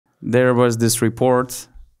there was this report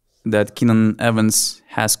that Keenan Evans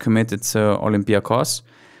has committed to Olympiacos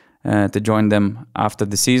to join them after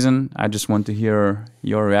the season. I just want to hear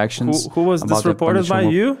your reactions. Who was this reported by?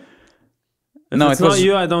 You? If no, it's not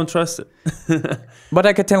you, I don't trust it. But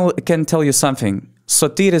I can tell you something.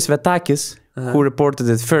 Sotiris Vetakis, who reported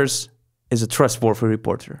it first, is a trustworthy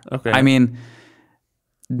reporter. Okay. I mean,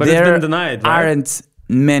 but it's been denied, right? Aren't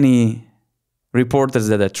many reporters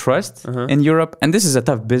that I trust in Europe, and this is a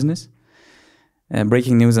tough business.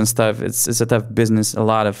 Breaking news and stuff, it's a tough business. A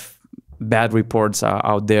lot of bad reports are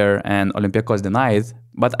out there, and Olympiacos denied.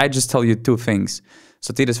 But I just tell you two things.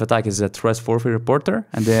 Sotiris Vetakis is a trustworthy reporter,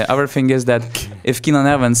 and the other thing is that if Keenan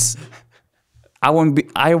Evans, I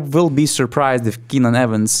will be surprised if Keenan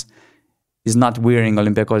Evans is not wearing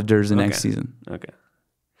Olympiacos jersey next season. Okay.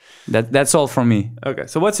 That's all from me. Okay.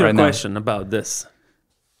 So what's your question about this?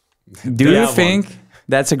 Do you think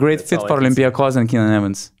that's a great fit for Olympiacos and Keenan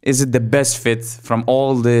Evans? Is it the best fit from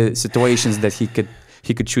all the situations that he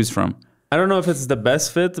could choose from? I don't know if it's the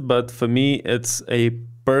best fit, but for me, it's a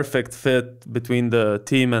perfect fit between the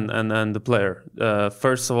team and the player.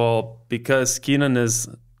 First of all, because Keenan is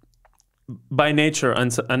by nature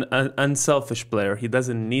an unselfish player. He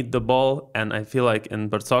doesn't need the ball, and I feel like in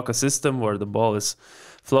Barco's system where the ball is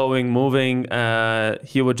flowing, moving,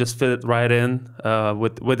 he would just fit it right in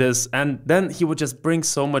with his, and then he would just bring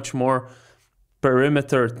so much more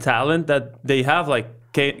perimeter talent that they have, like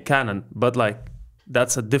Cannon, but like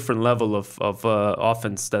that's a different level of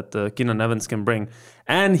offense that Keenan Evans can bring,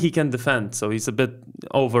 and he can defend. So he's a bit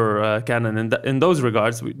over Cannon in those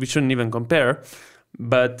regards. We shouldn't even compare.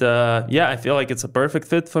 But yeah, I feel like it's a perfect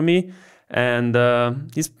fit for me. And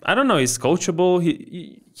he's coachable.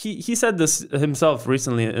 He said this himself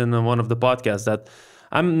recently in one of the podcasts that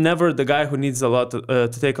I'm never the guy who needs a lot to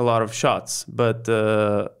take a lot of shots. But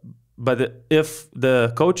if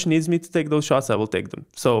the coach needs me to take those shots, I will take them.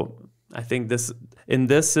 So I think in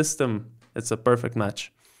this system, it's a perfect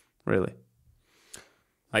match, really.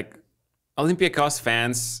 Like Olympiacos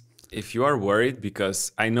fans, if you are worried,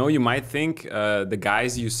 because I know you might think the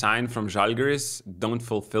guys you signed from Zalgiris don't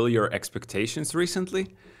fulfill your expectations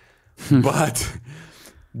recently, but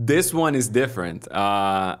this one is different.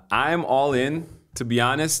 I'm all in, to be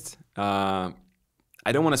honest. I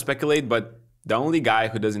don't want to speculate, but the only guy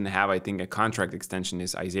who doesn't have, I think, a contract extension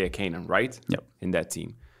is Isaiah Canaan, right? Yep. In that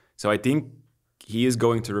team. So I think he is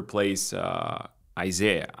going to replace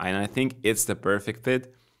Isaiah, and I think it's the perfect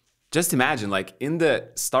fit. Just imagine, like, in the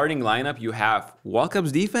starting lineup, you have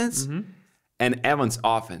Walkup's defense and Evans'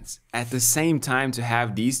 offense. At the same time, to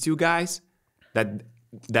have these two guys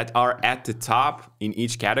that are at the top in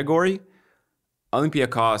each category,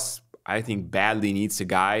 Olympiacos, I think, badly needs a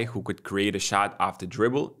guy who could create a shot off the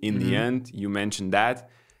dribble. In the end, you mentioned that.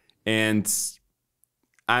 And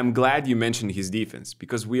I'm glad you mentioned his defense,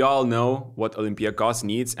 because we all know what Olympiacos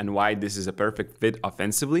needs and why this is a perfect fit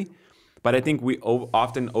offensively. But I think we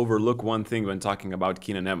often overlook one thing when talking about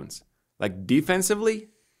Keenan Evans. Like, defensively,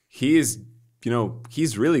 he's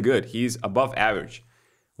really good. He's above average.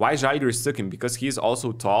 Why Zalgiris took him? Because he's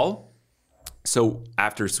also tall. So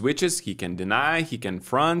after switches, he can deny, he can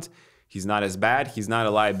front. He's not as bad. He's not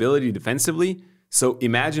a liability defensively. So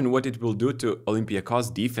imagine what it will do to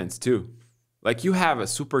Olympiacos defense too. Like, you have a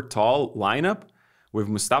super tall lineup with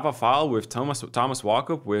Mustafa Fall, with Thomas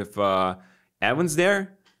Walkup, with Evans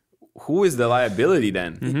there. Who is the liability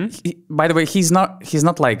then? By the way, he's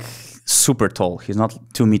not like super tall. He's not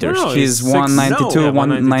 2 meters. No, he's 192,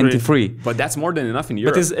 193. But that's more than enough in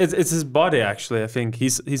Europe. But it's his body, actually. I think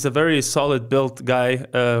he's a very solid built guy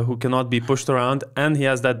who cannot be pushed around, and he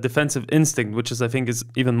has that defensive instinct, which I think is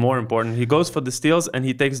even more important. He goes for the steals and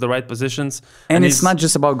he takes the right positions. And it's not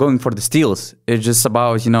just about going for the steals. It's just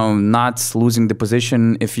about, not losing the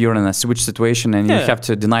position if you're in a switch situation and you have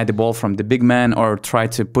to deny the ball from the big man or try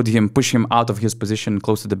to push him out of his position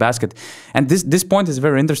close to the basket. And this point is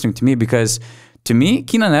very interesting to me, because to me,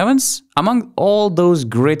 Keenan Evans, among all those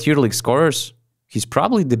great EuroLeague scorers, he's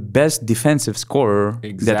probably the best defensive scorer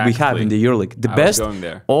that we have in the EuroLeague. The best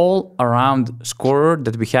all-around scorer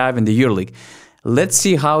that we have in the EuroLeague. Let's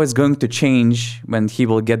see how it's going to change when he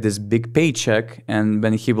will get this big paycheck and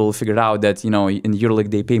when he will figure out that, in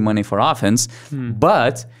EuroLeague they pay money for offense.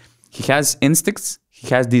 But he has instincts, he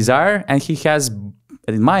has desire, and he has,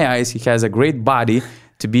 in my eyes, he has a great body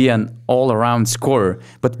to be an all-around scorer.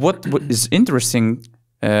 But what is interesting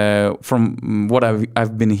from what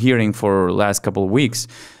I've been hearing for the last couple of weeks,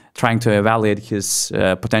 trying to evaluate his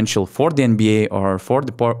potential for the NBA or for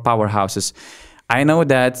the powerhouses, I know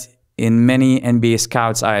that in many NBA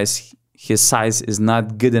scouts' eyes, his size is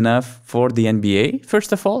not good enough for the NBA,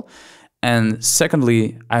 first of all. And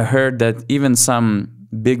secondly, I heard that even some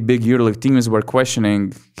big EuroLeague teams were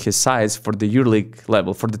questioning his size for the EuroLeague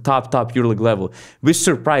level, for the top EuroLeague level, which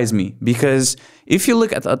surprised me because if you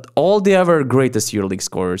look at all the other greatest EuroLeague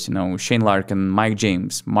scorers, you know, Shane Larkin, Mike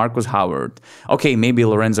James, Marcus Howard, okay, maybe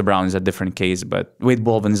Lorenzo Brown is a different case, but Wade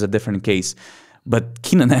Baldwin is a different case. But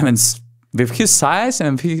Keenan Evans, with his size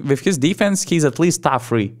and with his defense, he's at least top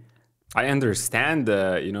 3. I understand,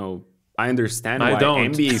 I understand I why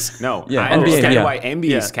don't. NBA Yeah, I understand NBA, why NBA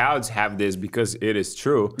Yeah. scouts have this because it is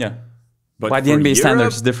true. Yeah. But By the for NBA standards,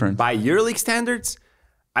 Europe, it's different. By EuroLeague standards,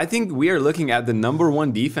 I think we are looking at the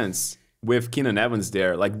 #1 defense with Keenan Evans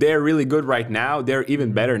there. Like they're really good right now. They're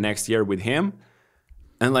even better next year with him.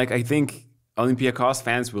 And like I think Olympiacos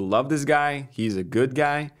fans will love this guy. He's a good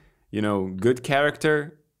guy, good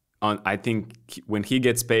character. I think when he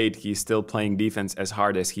gets paid, he's still playing defense as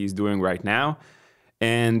hard as he's doing right now.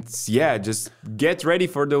 And yeah, just get ready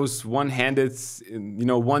for those one-handed,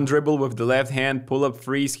 one dribble with the left hand, pull-up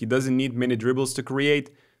threes. He doesn't need many dribbles to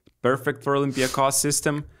create. Perfect for Olympiacos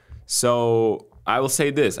system. So I will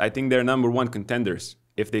say this. I think they're #1 contenders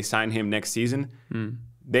if they sign him next season.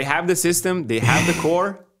 They have the system. They have the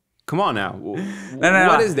core. Come on now.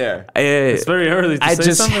 What is there? It's very early to I say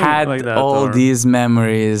just something had like that. all these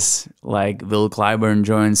memories, like Will Clyburn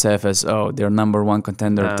joins FSO, their #1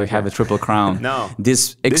 contender to have a triple crown. No,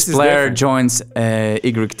 this is player different. joins Y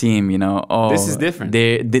team, This is different.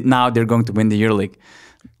 Now they're going to win the EuroLeague.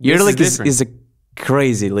 EuroLeague is a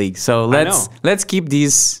crazy league. So let's keep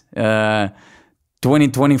these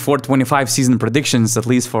 2024-25 season predictions at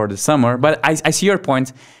least for the summer. But I see your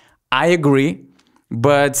point. I agree.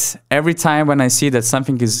 But every time when I see that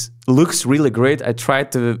something looks really great, I try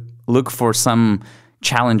to look for some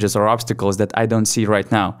challenges or obstacles that I don't see right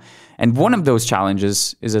now. And one of those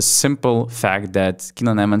challenges is a simple fact that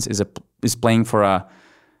Keenan Evans is playing for a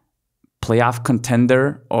playoff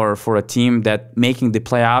contender or for a team that making the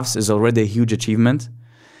playoffs is already a huge achievement.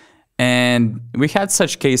 And we had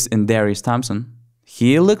such case in Darius Thompson.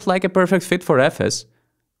 He looked like a perfect fit for FS.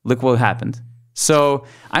 Look what happened. So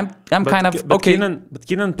I'm kind of okay. But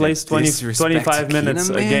Keenan plays 25 minutes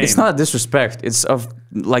a game. It's not a disrespect. It's of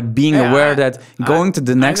like being Yeah, aware that going to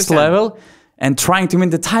the next level and trying to win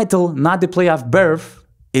the title, not the playoff berth,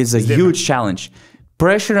 is a huge challenge.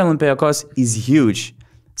 Pressure on Olympiacos is huge.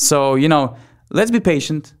 So let's be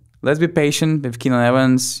patient. Let's be patient with Keenan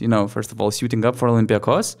Evans. First of all, suiting up for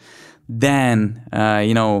Olympiacos. Then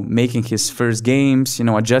making his first games.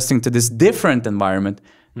 Adjusting to this different environment.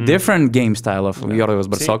 Different game style of EuroLeague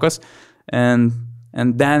Barcelona,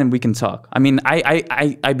 and then we can talk. I mean,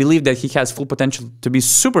 I believe that he has full potential to be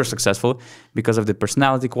super successful because of the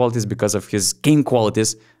personality qualities, because of his game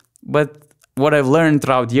qualities. But what I've learned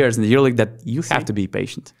throughout years in the EuroLeague that you have to be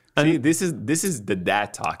patient. See, this is the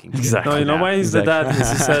dad talking. Exactly. No, you know why he's the dad?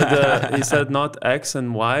 Because he said not X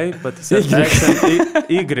and Y, but he said X and Y.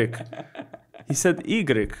 He said Y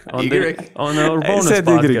on our bonus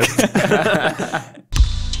podcast.